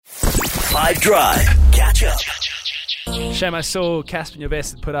5 Drive. Catch up. Shame, I saw Casper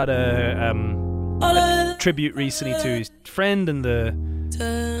Nyovest put out a tribute recently to his friend and the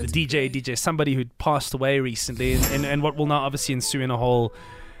DJ, somebody who'd passed away recently, and what will now obviously ensue in a whole,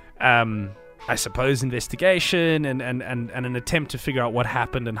 I suppose, investigation and an attempt to figure out what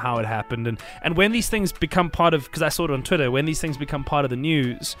happened and how it happened. And when these things become part of, because I saw it on Twitter, when these things become part of the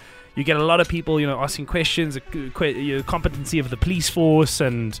news, you get a lot of people, asking questions, competency of the police force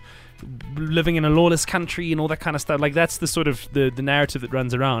and living in a lawless country and all that kind of stuff. Like, that's the sort of the narrative that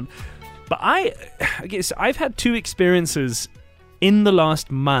runs around. But I guess I've had two experiences in the last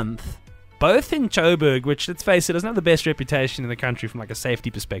month, both in Joburg, which, let's face it, doesn't have the best reputation in the country from like a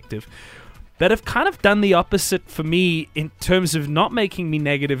safety perspective, that have kind of done the opposite for me in terms of not making me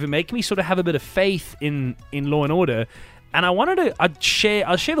negative and making me sort of have a bit of faith in law and order. And I'll share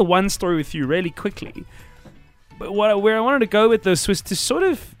the one story with you really quickly. But where I wanted to go with this was to sort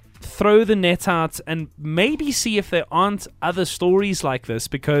of throw the net out and maybe see if there aren't other stories like this,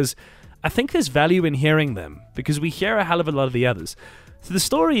 because I think there's value in hearing them, because we hear a hell of a lot of the others. So the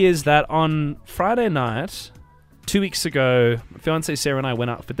story is that on Friday night, 2 weeks ago, my fiancée Sarah and I went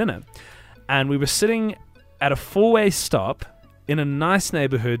out for dinner, and we were sitting at a four-way stop in a nice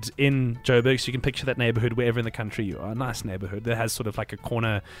neighborhood in Joburg. So you can picture that neighborhood wherever in the country you are. A nice neighborhood that has sort of like a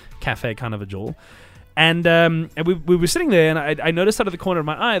corner cafe kind of a jewel. And we were sitting there, and I noticed out of the corner of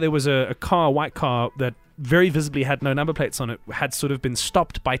my eye there was a white car that very visibly had no number plates on it, had sort of been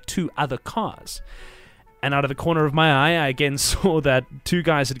stopped by two other cars. And out of the corner of my eye, I again saw that two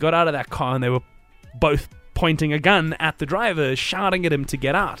guys had got out of that car, and they were both pointing a gun at the driver, shouting at him to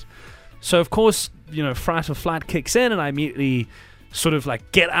get out. So, of course, fright of flight kicks in, and I immediately sort of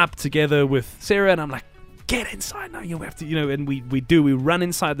like get up together with Sarah, and I'm like, get inside now, you have to, and we run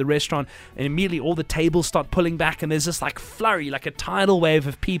inside the restaurant, and immediately all the tables start pulling back, and there's this like flurry, like a tidal wave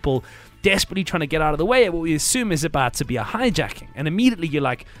of people desperately trying to get out of the way at what we assume is about to be a hijacking. And immediately you're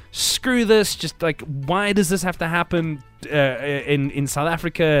like, screw this, just like, why does this have to happen in South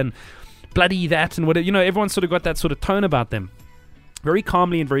Africa, and bloody that, and whatever, everyone's sort of got that sort of tone about them. Very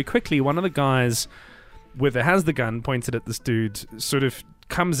calmly and very quickly, one of the guys has the gun pointed at this dude sort of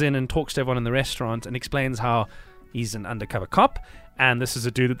comes in and talks to everyone in the restaurant and explains how he's an undercover cop, and this is a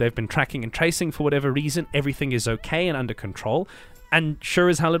dude that they've been tracking and tracing for whatever reason. Everything is okay and under control, and sure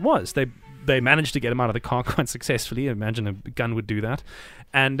as hell it was. They managed to get him out of the car quite successfully. Imagine a gun would do that.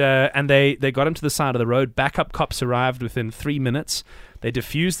 And they got him to the side of the road. Backup cops arrived within 3 minutes. They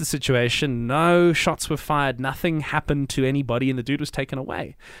diffused the situation. No shots were fired. Nothing happened to anybody, and the dude was taken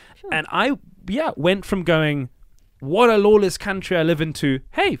away. Sure. And I went from going, what a lawless country I live in, to,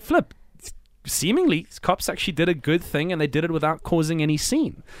 hey, flip, seemingly cops actually did a good thing, and they did it without causing any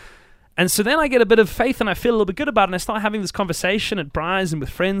scene. And so then I get a bit of faith, and I feel a little bit good about it, and I start having this conversation at Bry's and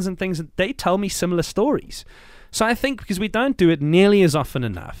with friends and things, and they tell me similar stories. So I think, because we don't do it nearly as often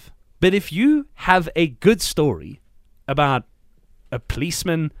enough, but if you have a good story about a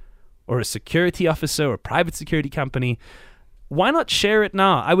policeman or a security officer or a private security company, why not share it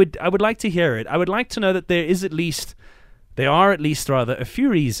now? I would like to hear it. I would like to know that there are at least a few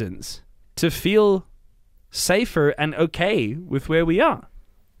reasons to feel safer and okay with where we are.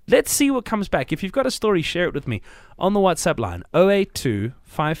 Let's see what comes back. If you've got a story, share it with me on the WhatsApp line 082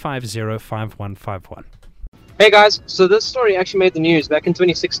 550 5151. Hey guys, so this story actually made the news. Back in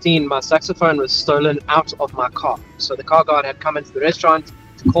 2016, my saxophone was stolen out of my car. So the car guard had come into the restaurant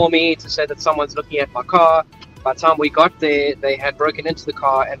to call me to say that someone's looking at my car. By the time we got there, they had broken into the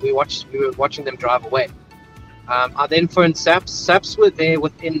car, and we were watching them drive away. I then phoned SAPS. SAPS were there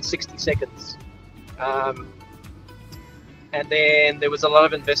within 60 seconds. And then there was a lot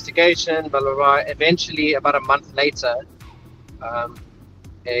of investigation, blah, blah, blah. Eventually, about a month later,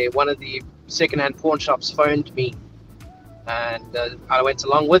 one of the second-hand pawn shops phoned me, and I went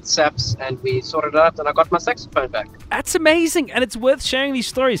along with SAPS, and we sorted it out, and I got my saxophone back. That's amazing, and it's worth sharing these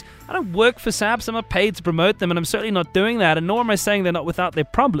stories. I don't work for SAPS. I'm not paid to promote them, and I'm certainly not doing that, and nor am I saying they're not without their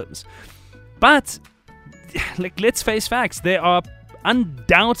problems. But let's face facts. There are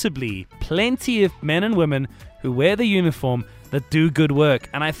undoubtedly plenty of men and women who wear the uniform that do good work.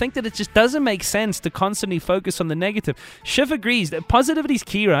 And I think that it just doesn't make sense to constantly focus on the negative. Shiv agrees that positivity is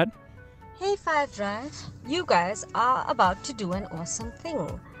key, right? Hey 5 Drive, you guys are about to do an awesome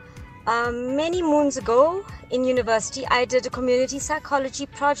thing. Many moons ago in university, I did a community psychology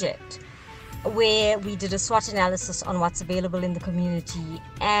project where we did a SWOT analysis on what's available in the community.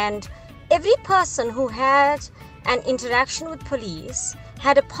 And every person who had an interaction with police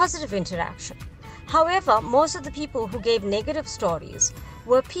had a positive interaction. However, most of the people who gave negative stories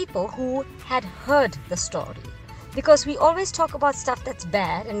were people who had heard the story. Because we always talk about stuff that's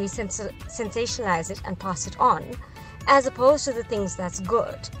bad and we sensationalize it and pass it on, as opposed to the things that's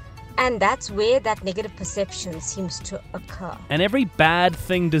good. And that's where that negative perception seems to occur. And every bad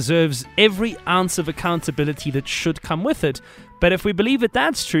thing deserves every ounce of accountability that should come with it. But if we believe that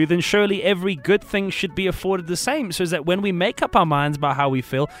that's true, then surely every good thing should be afforded the same, so that when we make up our minds about how we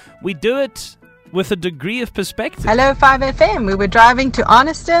feel, we do it with a degree of perspective. Hello 5FM, we were driving to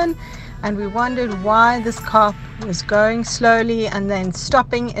Arniston and we wondered why this cop was going slowly and then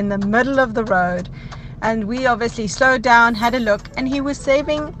stopping in the middle of the road. And we obviously slowed down, had a look, and he was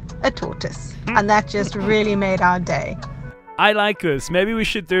saving a tortoise. And that just really made our day. I like this. Maybe we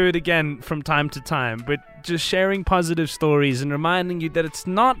should do it again from time to time, but just sharing positive stories and reminding you that it's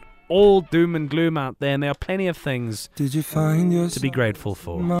not all doom and gloom out there, and there are plenty of things to be grateful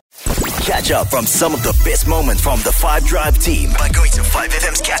for. Catch up from some of the best moments from the 5 Drive team by going to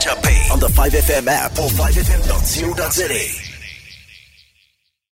 5FM's catch-up page on the 5FM app or 5FM.co.za.